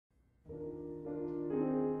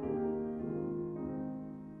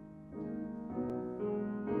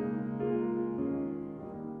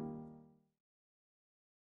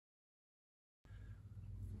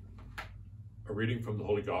reading from the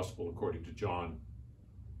Holy Gospel according to John.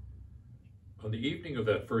 On the evening of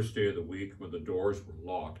that first day of the week, when the doors were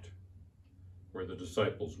locked, where the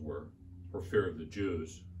disciples were, for fear of the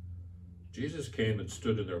Jews, Jesus came and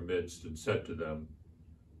stood in their midst and said to them,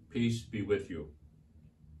 "Peace be with you."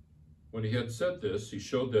 When he had said this, he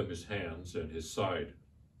showed them his hands and his side.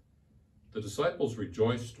 The disciples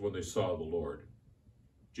rejoiced when they saw the Lord.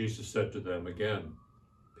 Jesus said to them again,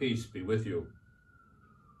 "Peace be with you.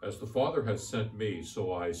 As the Father has sent me,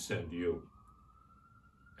 so I send you."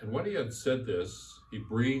 And when he had said this, he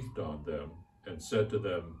breathed on them and said to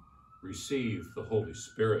them, "Receive the Holy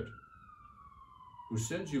Spirit. Whose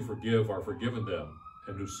sins you forgive are forgiven them,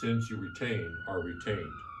 and whose sins you retain are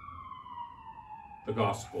retained." The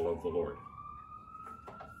Gospel of the Lord.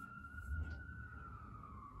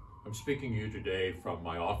 I'm speaking to you today from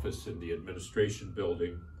my office in the administration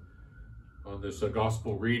building on this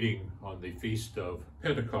gospel reading on the Feast of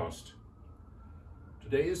Pentecost.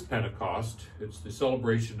 Today is Pentecost. It's the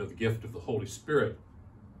celebration of the gift of the Holy Spirit.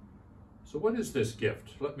 So what is this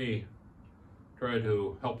gift? Let me try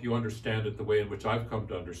to help you understand it the way in which I've come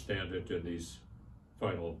to understand it in these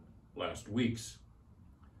final last weeks.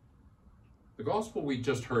 The gospel we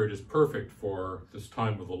just heard is perfect for this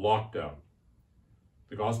time of the lockdown.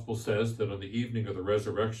 The gospel says that on the evening of the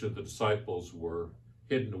resurrection, the disciples were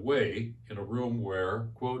hidden away in a room where,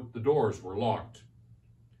 quote, the doors were locked.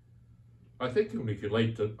 I think we can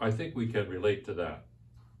relate to that.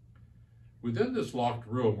 Within this locked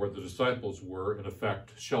room where the disciples were, in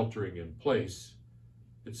effect, sheltering in place,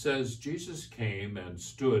 it says Jesus came and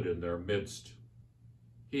stood in their midst.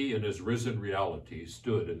 He, in his risen reality,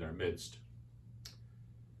 stood in their midst.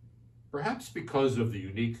 Perhaps because of the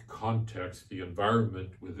unique context, the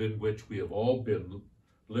environment within which we have all been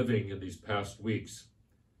living in these past weeks,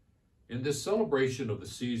 in this celebration of the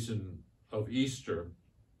season of Easter,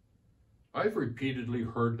 I've repeatedly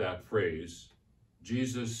heard that phrase,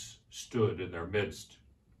 Jesus stood in their midst.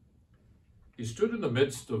 He stood in the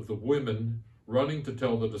midst of the women running to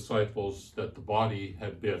tell the disciples that the body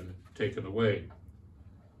had been taken away.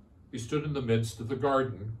 He stood in the midst of the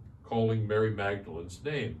garden, calling Mary Magdalene's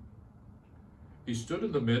name. He stood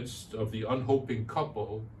in the midst of the unhoping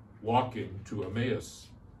couple walking to Emmaus.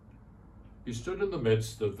 He stood in the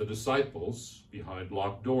midst of the disciples behind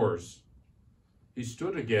locked doors. He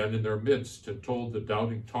stood again in their midst and told the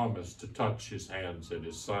doubting Thomas to touch his hands and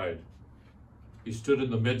his side. He stood in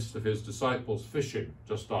the midst of his disciples fishing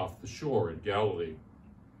just off the shore in Galilee.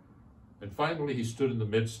 And finally, he stood in the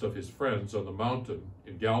midst of his friends on the mountain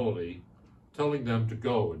in Galilee, telling them to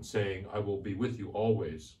go and saying, "I will be with you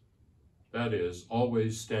always." That is,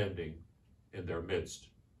 always standing in their midst.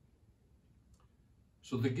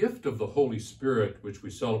 So the gift of the Holy Spirit, which we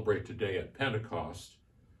celebrate today at Pentecost,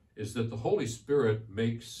 is that the Holy Spirit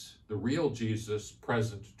makes the real Jesus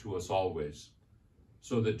present to us always,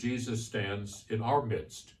 so that Jesus stands in our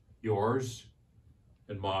midst, yours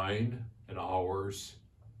and mine and ours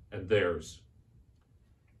and theirs.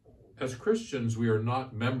 As Christians, we are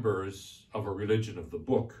not members of a religion of the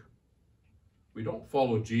book. We don't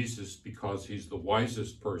follow Jesus because he's the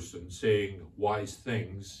wisest person saying wise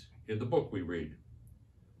things in the book we read.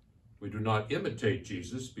 We do not imitate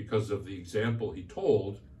Jesus because of the example he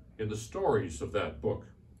told in the stories of that book.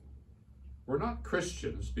 We're not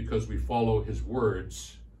Christians because we follow his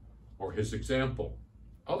words or his example.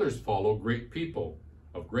 Others follow great people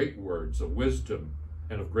of great words, of wisdom,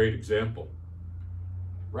 and of great example.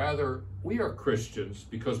 Rather, we are Christians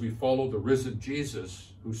because we follow the risen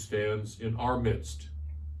Jesus who stands in our midst.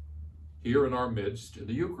 Here in our midst, in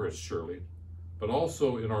the Eucharist surely, but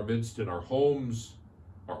also in our midst in our homes,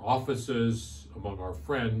 our offices, among our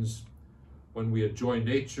friends, when we enjoy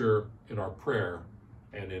nature in our prayer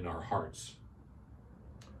and in our hearts.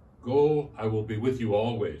 Go, I will be with you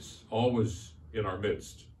always, always in our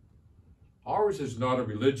midst. Ours is not a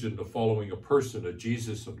religion of following a person, a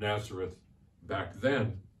Jesus of Nazareth back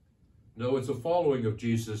then. No, it's a following of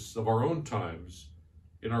Jesus of our own times,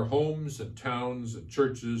 in our homes and towns and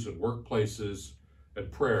churches and workplaces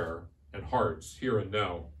and prayer and hearts here and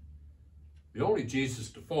now. The only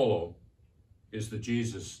Jesus to follow is the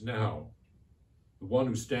Jesus now, the one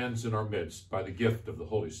who stands in our midst by the gift of the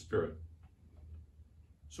Holy Spirit.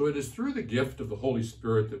 So it is through the gift of the Holy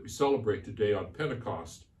Spirit that we celebrate today on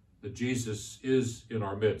Pentecost that Jesus is in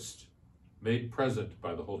our midst, made present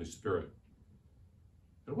by the Holy Spirit.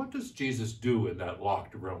 And what does Jesus do in that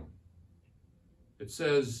locked room? It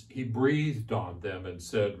says he breathed on them and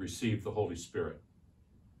said, "Receive the Holy Spirit."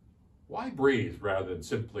 Why breathe rather than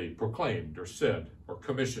simply proclaimed or said or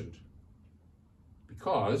commissioned?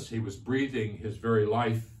 Because he was breathing his very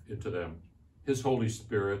life into them, his Holy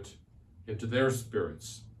Spirit into their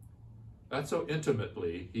spirits. That's how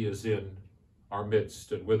intimately he is in our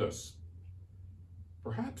midst and with us.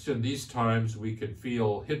 Perhaps in these times we can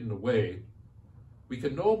feel hidden away. We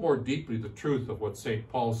can know more deeply the truth of what St.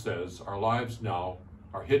 Paul says: our lives now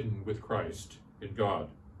are hidden with Christ in God.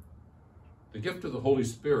 The gift of the Holy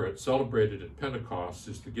Spirit celebrated at Pentecost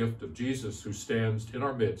is the gift of Jesus, who stands in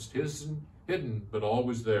our midst, hidden but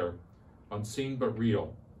always there, unseen but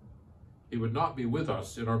real. He would not be with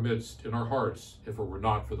us in our midst, in our hearts, if it were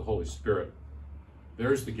not for the Holy Spirit.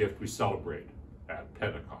 There's the gift we celebrate at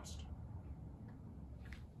Pentecost.